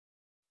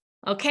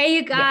Okay,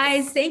 you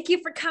guys, Yes. thank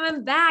you for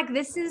coming back.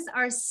 This is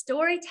our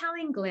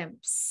storytelling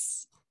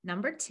glimpse,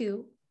 number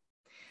 2,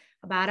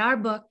 about our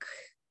book,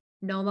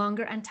 No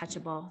Longer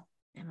Untouchable.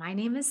 And my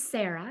name is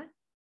Sarah.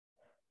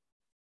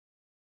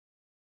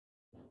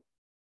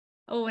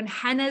 Oh, and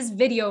Hannah's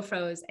video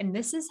froze. And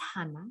this is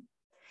Hannah.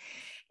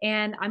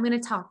 And I'm going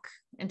to talk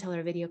until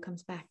her video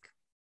comes back.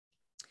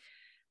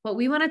 What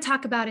we want to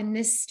talk about in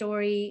this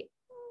story,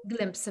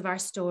 glimpse of our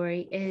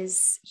story,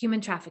 is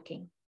human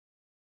trafficking,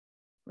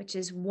 which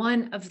is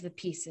one of the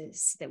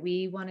pieces that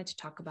we wanted to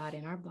talk about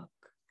in our book.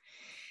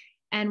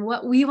 And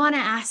what we want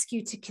to ask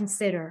you to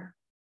consider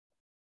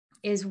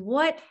is,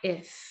 what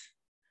if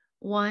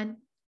one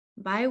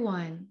by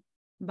one,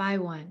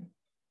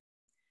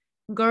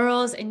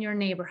 girls in your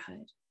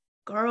neighborhood,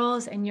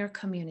 girls in your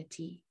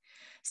community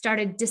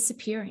started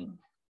disappearing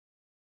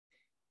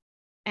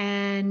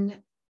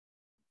and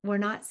were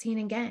not seen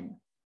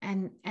again?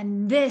 And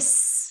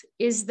this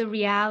is the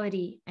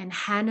reality in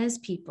Hannah's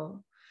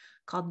people,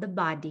 called the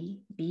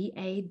Badi,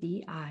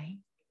 B-A-D-I,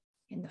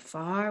 in the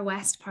far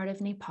west part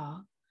of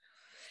Nepal,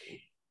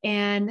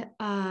 and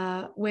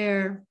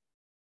where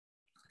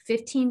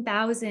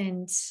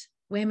 15,000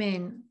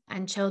 women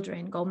and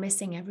children go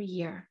missing every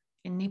year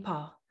in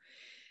Nepal.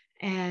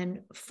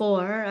 And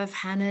 4 of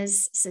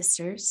Hannah's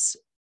sisters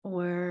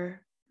were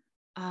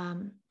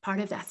part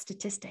of that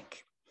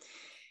statistic.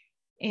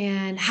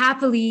 And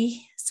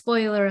happily,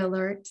 spoiler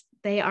alert,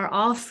 they are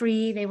all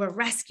free. They were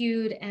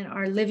rescued and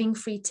are living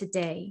free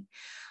today.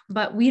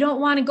 But we don't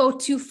want to go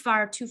too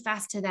far, too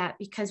fast to that,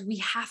 because we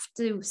have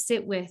to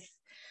sit with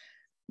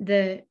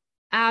the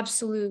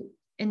absolute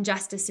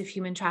injustice of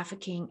human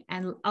trafficking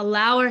and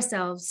allow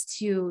ourselves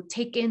to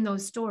take in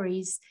those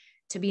stories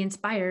to be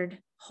inspired,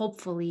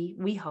 hopefully,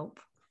 we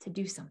hope, to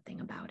do something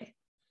about it.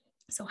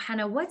 So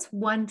Hannah, what's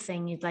one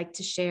thing you'd like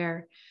to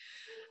share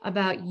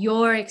about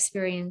your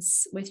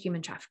experience with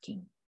human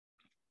trafficking?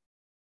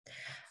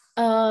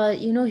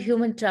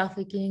 Human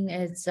trafficking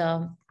is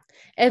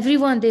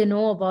everyone, they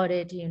know about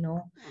it,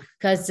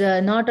 because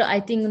I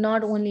think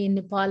not only in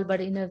Nepal,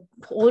 but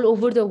all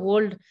over the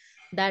world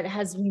that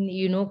has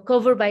been,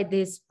 covered by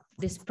this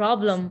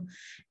problem.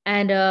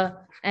 And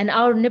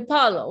our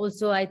Nepal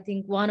also, I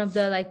think, one of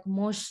the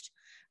most,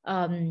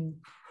 the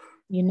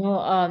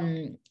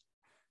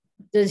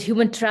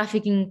human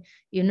trafficking,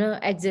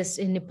 exists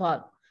in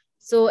Nepal.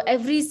 So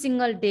every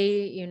single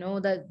day,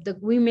 the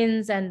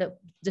women's and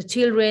the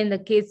children, the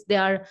kids,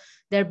 they're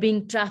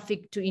being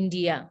trafficked to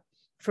India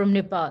from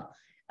Nepal.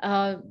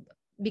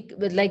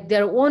 Like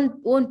their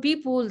own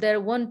people, their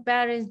own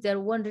parents, their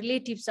own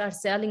relatives are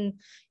selling,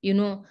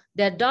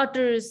 their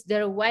daughters,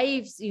 their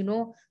wives,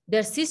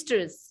 their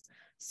sisters.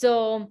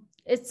 So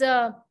it's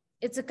a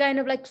kind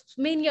of like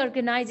many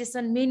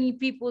organizations, many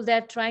people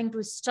that are trying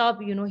to stop,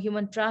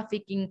 human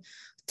trafficking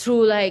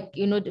through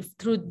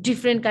through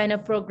different kind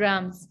of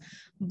programs.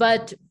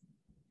 But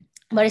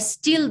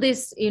still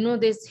this,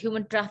 this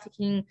human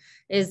trafficking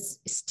is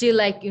still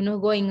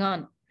going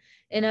on.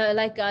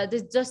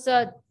 This just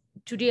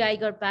today I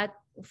got back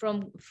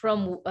from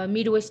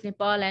Midwest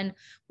Nepal and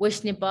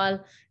West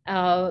Nepal.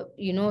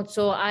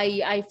 So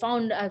I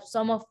found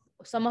some of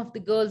the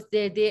girls,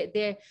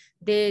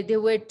 they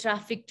were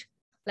trafficked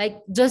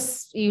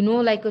just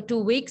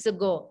 2 weeks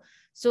ago.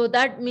 So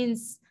that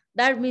means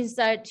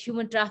that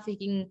human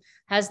trafficking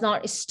has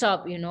not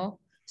stopped.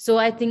 So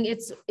I think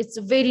it's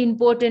very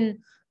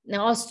important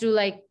now us to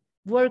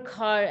work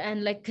hard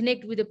and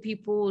connect with the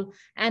people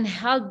and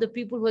help the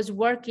people who is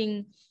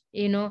working.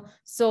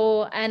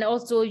 So, and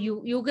also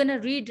you're gonna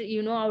read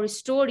our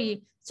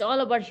story. It's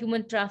all about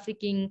human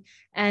trafficking,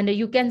 and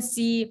you can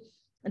see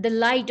the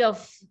light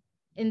of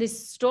in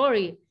this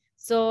story.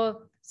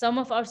 So some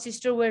of our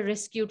sisters were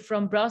rescued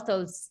from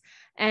brothels,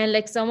 and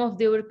some of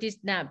they were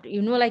kidnapped.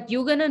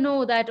 You're gonna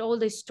know that all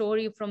the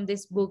story from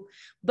this book.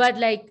 But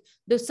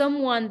the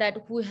someone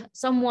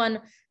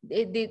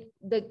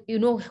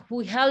who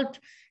helped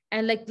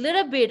and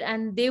little bit,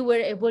 and they were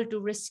able to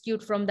rescue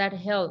from that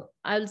hell.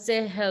 I'll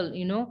say hell.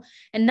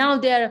 And now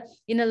they're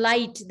in a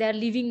light. They're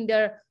living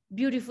their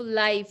beautiful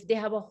life. They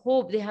have a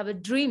hope. They have a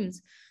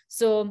dreams.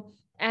 So,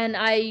 and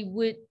I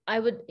would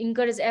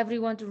encourage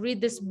everyone to read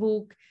this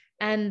book,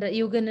 and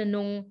you're gonna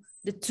know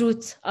the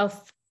truth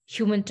of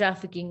human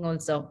trafficking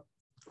also.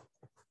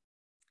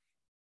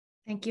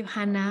 Thank you,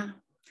 Hannah.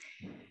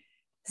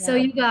 So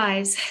you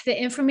guys, the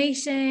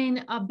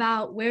information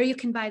about where you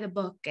can buy the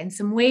book and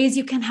some ways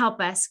you can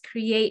help us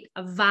create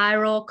a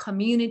viral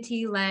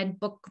community-led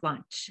book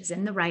launch is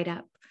in the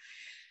write-up.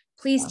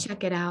 Please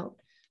check it out.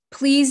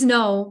 Please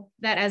know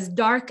that as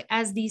dark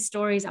as these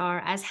stories are,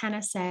 as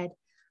Hannah said,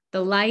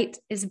 the light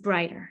is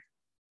brighter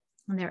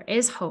and there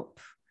is hope.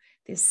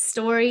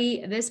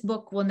 This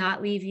book will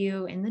not leave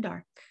you in the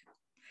dark.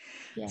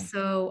 Yeah.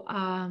 So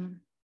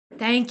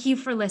thank you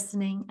for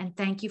listening, and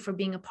thank you for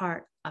being a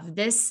part of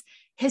this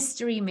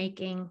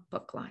history-making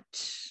book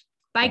launch.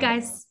 Bye,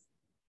 guys.